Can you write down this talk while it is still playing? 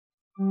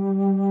Hello,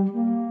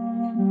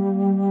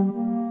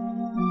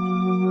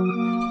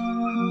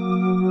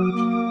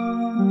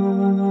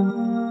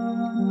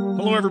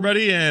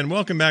 everybody, and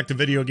welcome back to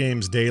Video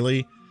Games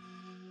Daily.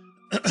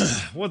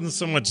 Wasn't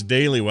so much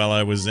daily while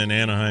I was in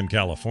Anaheim,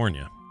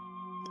 California.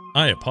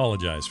 I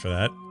apologize for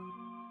that.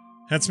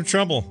 Had some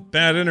trouble,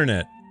 bad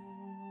internet,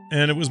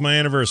 and it was my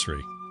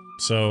anniversary.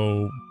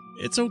 So,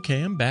 it's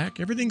okay, I'm back.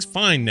 Everything's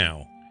fine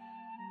now.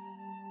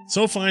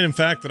 So fine, in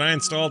fact, that I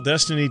installed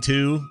Destiny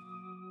 2,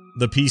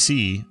 the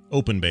PC,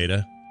 open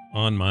beta,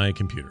 on my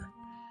computer.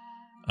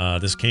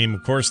 This came,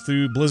 of course,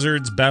 through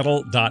Blizzard's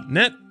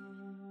Battle.net,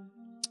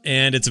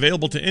 and it's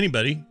available to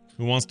anybody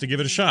who wants to give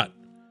it a shot.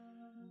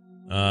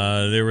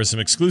 There was some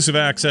exclusive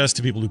access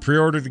to people who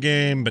pre-ordered the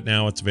game, but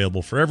now it's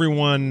available for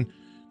everyone.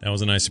 That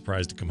was a nice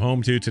surprise to come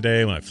home to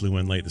today when I flew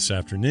in late this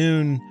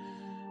afternoon.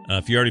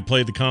 If you already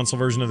played the console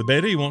version of the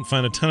beta, you won't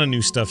find a ton of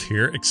new stuff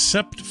here,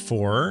 except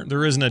for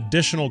there is an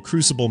additional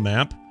Crucible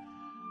map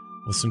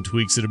with some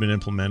tweaks that have been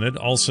implemented.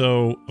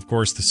 Also, of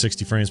course, the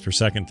 60 frames per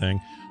second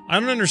thing. I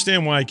don't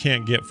understand why I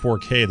can't get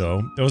 4K,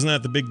 though. Wasn't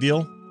that the big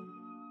deal?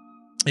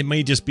 It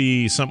may just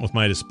be something with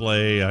my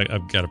display.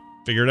 I've got to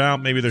figure it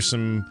out. Maybe there's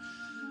some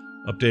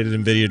updated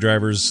NVIDIA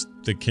drivers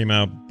that came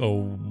out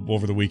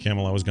over the weekend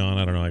while I was gone.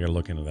 I don't know. I got to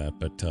look into that.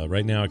 But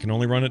right now, I can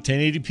only run at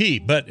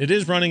 1080p. But it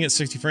is running at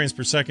 60 frames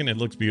per second. It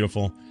looks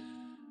beautiful.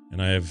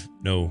 And I have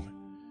no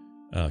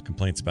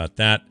complaints about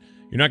that.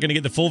 You're not going to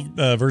get the full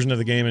version of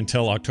the game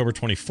until October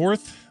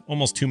 24th,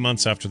 almost 2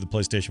 months after the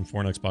PlayStation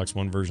 4 and Xbox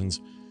One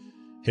versions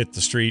hit the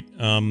street.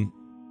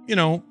 You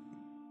know,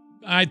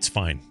 it's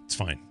fine. It's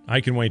fine. I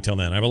can wait till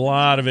then. I have a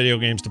lot of video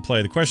games to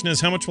play. The question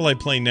is, how much will I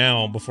play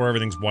now before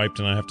everything's wiped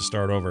and I have to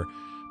start over?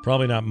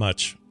 Probably not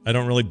much. I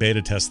don't really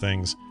beta test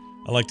things.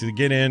 I like to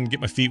get in,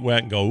 get my feet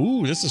wet, and go,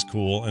 ooh, this is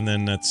cool, and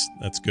then that's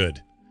good.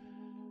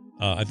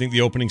 I think the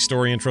opening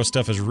story intro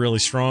stuff is really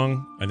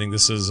strong. I think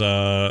this is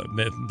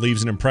it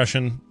leaves an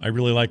impression. I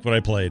really like what I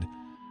played.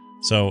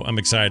 So I'm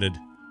excited.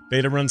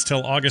 Beta runs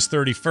till August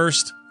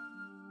 31st.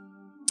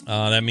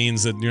 That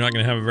means that you're not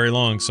going to have it very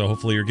long, so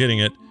hopefully you're getting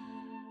it.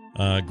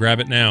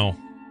 Grab it now,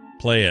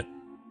 play it,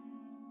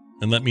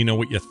 and let me know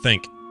what you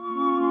think.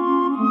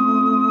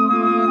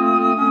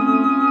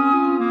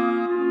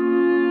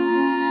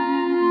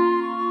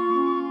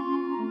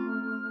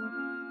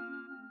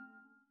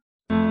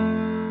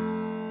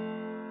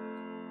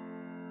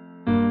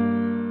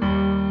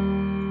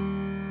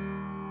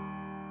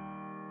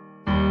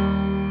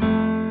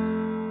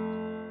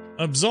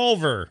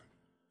 Absolver.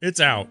 It's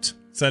out.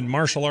 It's that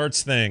martial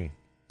arts thing.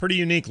 Pretty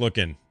unique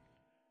looking.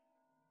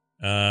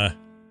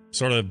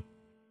 Sort of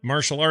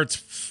martial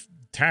arts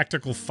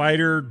tactical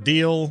fighter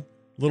deal.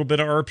 A little bit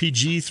of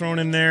RPG thrown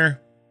in there.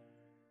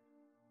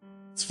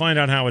 Let's find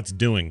out how it's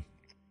doing.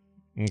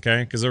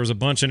 Okay? Because there was a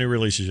bunch of new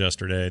releases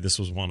yesterday. This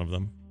was one of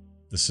them.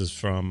 This is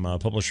from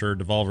publisher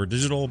Devolver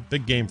Digital.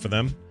 Big game for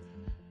them.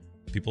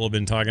 People have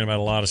been talking about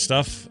a lot of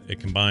stuff.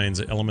 It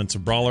combines elements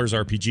of brawlers,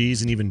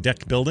 RPGs, and even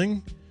deck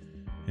building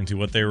into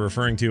what they were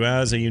referring to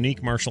as a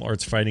unique martial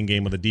arts fighting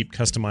game with a deep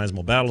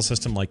customizable battle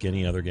system like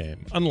any other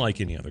game. Unlike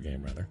any other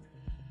game, rather.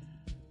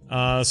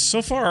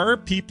 So far,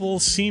 people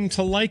seem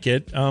to like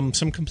it.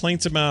 Some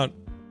complaints about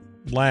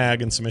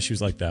lag and some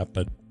issues like that,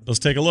 but let's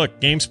take a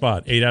look.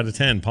 GameSpot, 8 out of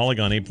 10.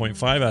 Polygon,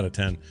 8.5 out of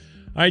 10.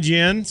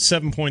 IGN,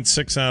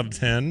 7.6 out of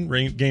 10.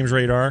 Games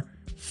Radar,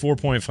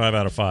 4.5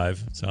 out of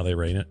 5. That's how they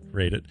rate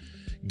it.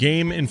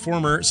 Game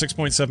Informer,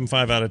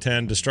 6.75 out of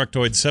 10.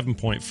 Destructoid,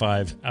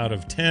 7.5 out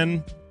of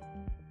 10.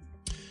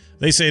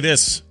 They say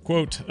this,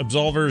 quote,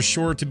 Absolver is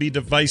sure to be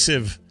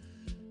divisive.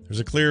 There's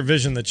a clear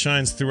vision that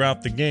shines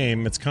throughout the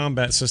game. Its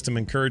combat system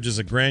encourages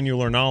a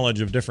granular knowledge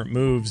of different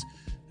moves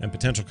and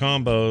potential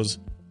combos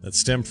that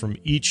stem from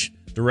each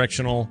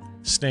directional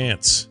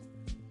stance.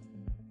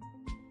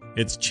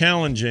 It's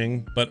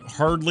challenging, but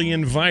hardly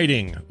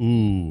inviting.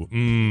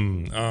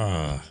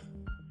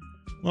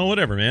 Well,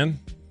 whatever, man.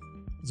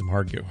 Some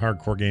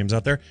hardcore games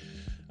out there.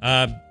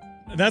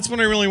 That's what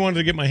I really wanted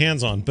to get my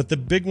hands on. But the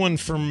big one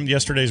from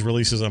yesterday's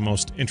releases I'm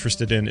most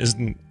interested in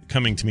isn't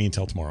coming to me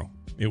until tomorrow.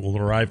 It will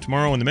arrive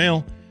tomorrow in the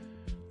mail.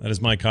 That is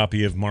my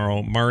copy of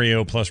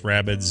Mario plus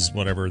Rabbids,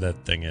 whatever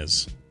that thing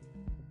is.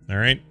 All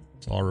right?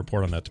 So I'll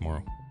report on that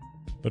tomorrow.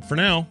 But for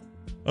now,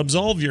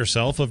 absolve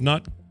yourself of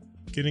not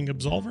getting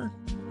Absolver.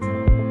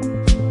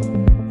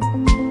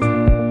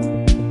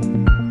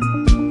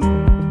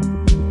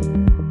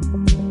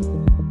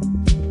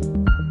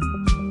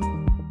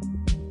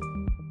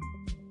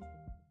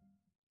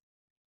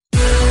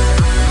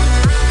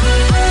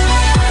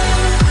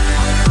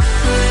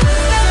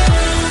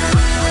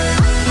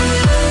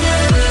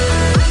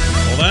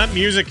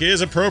 Music is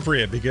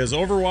appropriate because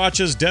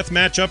Overwatch's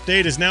Deathmatch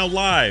update is now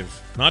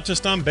live. Not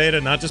just on beta,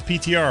 not just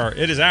PTR,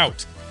 it is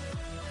out.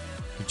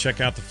 You can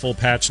check out the full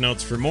patch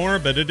notes for more,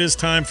 but it is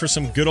time for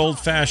some good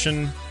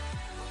old-fashioned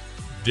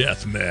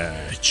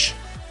Deathmatch.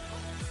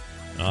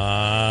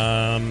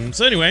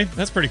 So anyway,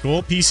 that's pretty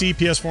cool. PC,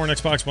 PS4, and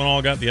Xbox One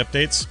all got the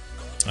updates.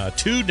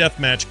 2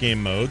 Deathmatch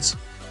game modes,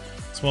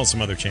 as well as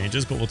some other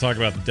changes, but we'll talk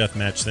about the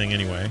Deathmatch thing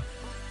anyway.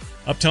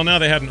 Up till now,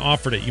 they hadn't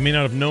offered it. You may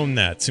not have known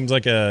that. Seems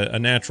like a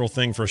natural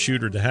thing for a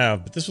shooter to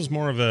have, but this was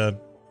more of a,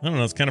 I don't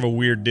know, it's kind of a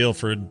weird deal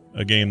for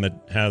a game that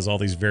has all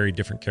these very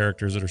different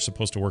characters that are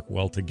supposed to work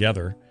well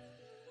together.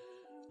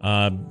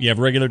 You have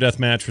regular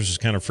deathmatch, which is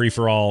kind of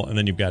free-for-all, and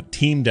then you've got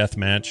team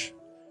deathmatch.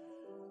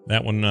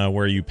 That one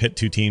where you pit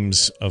 2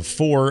 teams of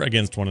 4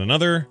 against one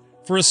another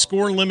for a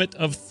score limit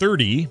of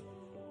 30.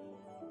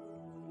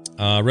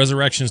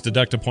 Resurrections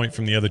deduct a point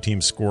from the other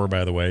team's score,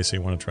 by the way, so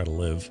you want to try to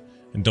live.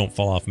 And don't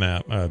fall off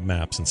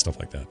maps and stuff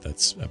like that.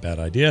 That's a bad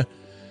idea.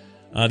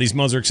 These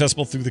modes are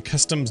accessible through the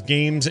Customs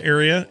Games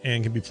area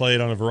and can be played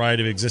on a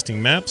variety of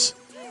existing maps,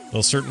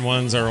 though certain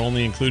ones are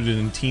only included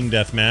in Team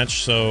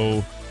Deathmatch,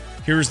 so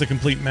here's the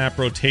complete map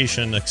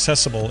rotation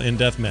accessible in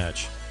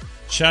Deathmatch.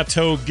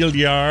 Chateau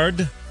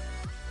Gilliard,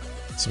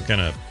 some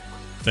kind of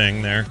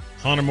thing there.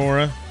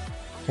 Hanamura,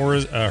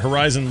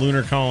 Horizon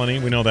Lunar Colony,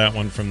 we know that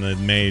one from the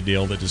May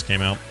deal that just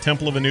came out.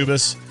 Temple of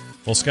Anubis,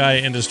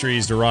 Volskaya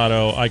Industries,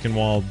 Dorado,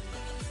 Eichenwald,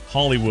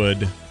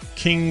 Hollywood,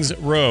 Kings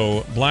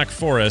Row, Black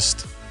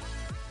Forest,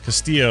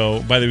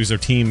 Castillo. By the way, these are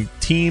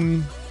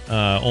team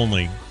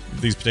only,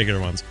 these particular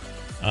ones.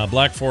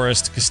 Black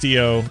Forest,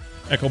 Castillo,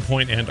 Echo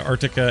Point,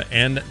 Antarctica,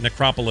 and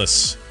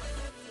Necropolis.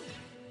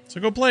 So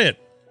go play it.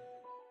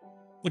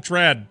 Looks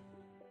rad.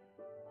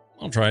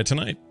 I'll try it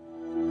tonight.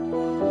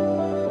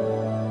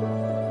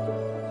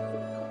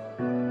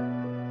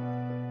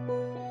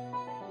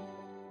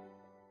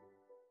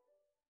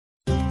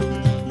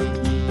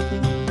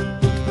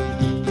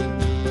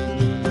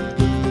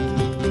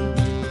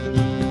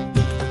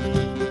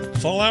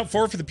 Fallout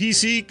 4 for the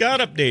PC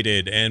got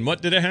updated, and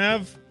what did it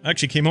have? I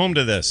actually came home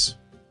to this.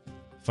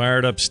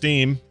 Fired up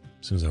Steam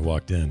as soon as I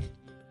walked in.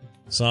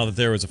 Saw that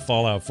there was a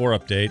Fallout 4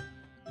 update.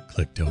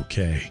 Clicked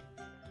OK.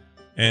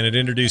 And it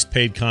introduced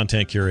paid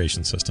content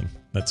curation system.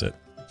 That's it.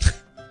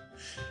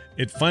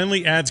 It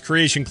finally adds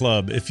Creation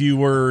Club. If you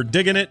were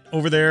digging it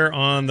over there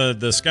on the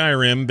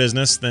Skyrim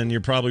business, then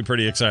you're probably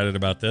pretty excited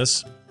about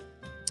this.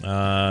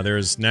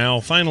 There's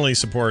now finally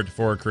support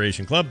for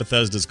Creation Club,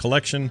 Bethesda's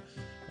collection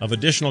of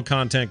additional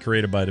content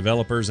created by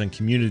developers and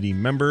community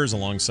members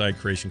alongside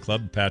Creation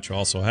Club. The patch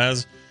also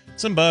has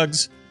some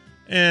bugs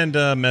and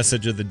a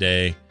message of the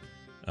day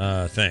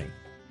thing.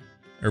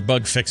 Or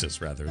bug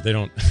fixes, rather. They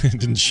don't it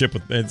didn't ship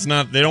with it's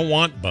not they don't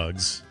want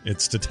bugs.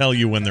 It's to tell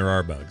you when there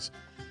are bugs.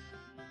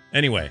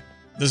 Anyway,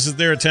 this is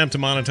their attempt to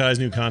monetize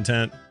new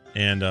content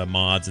and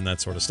mods and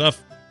that sort of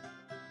stuff.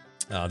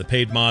 The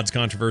paid mods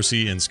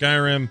controversy in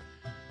Skyrim.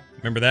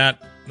 Remember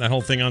that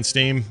whole thing on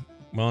Steam?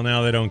 Well,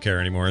 now they don't care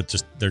anymore.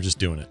 They're just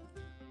doing it.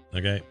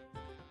 Okay?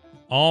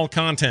 All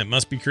content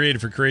must be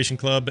created for Creation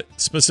Club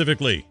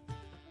specifically.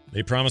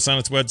 They promise on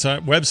its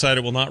website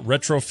it will not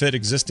retrofit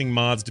existing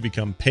mods to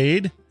become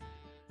paid.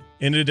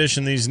 In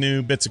addition, these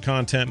new bits of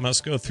content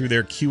must go through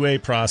their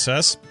QA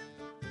process.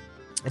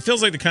 It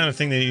feels like the kind of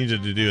thing they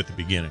needed to do at the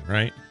beginning,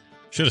 right?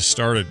 Should have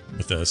started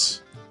with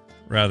this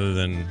rather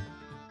than,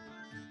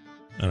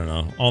 I don't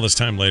know, all this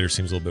time later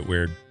seems a little bit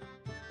weird.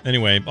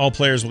 Anyway, all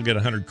players will get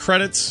 100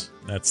 credits.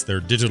 That's their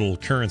digital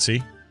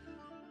currency.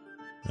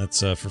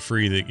 That's for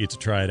free. They get to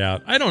try it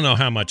out. I don't know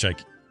how much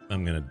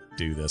I'm going to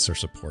do this or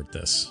support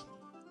this.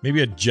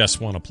 Maybe I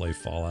just want to play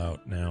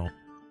Fallout now.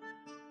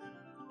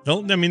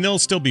 They'll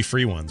still be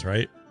free ones,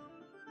 right?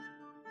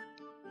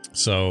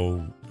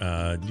 So,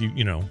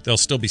 you know, there'll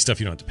still be stuff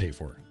you don't have to pay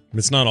for.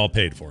 It's not all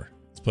paid for.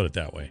 Let's put it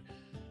that way.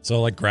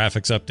 So, like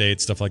graphics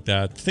updates, stuff like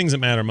that. The things that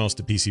matter most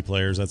to PC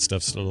players, that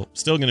stuff's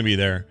still going to be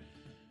there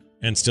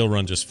and still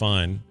run just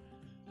fine.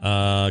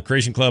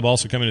 Creation Club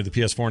also coming to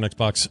the PS4 and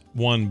Xbox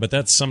One, but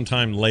that's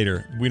sometime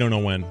later. We don't know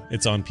when.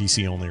 It's on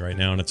PC only right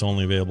now, and it's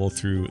only available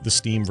through the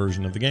Steam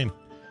version of the game.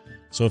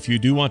 So if you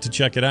do want to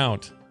check it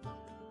out,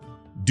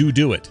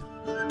 do it.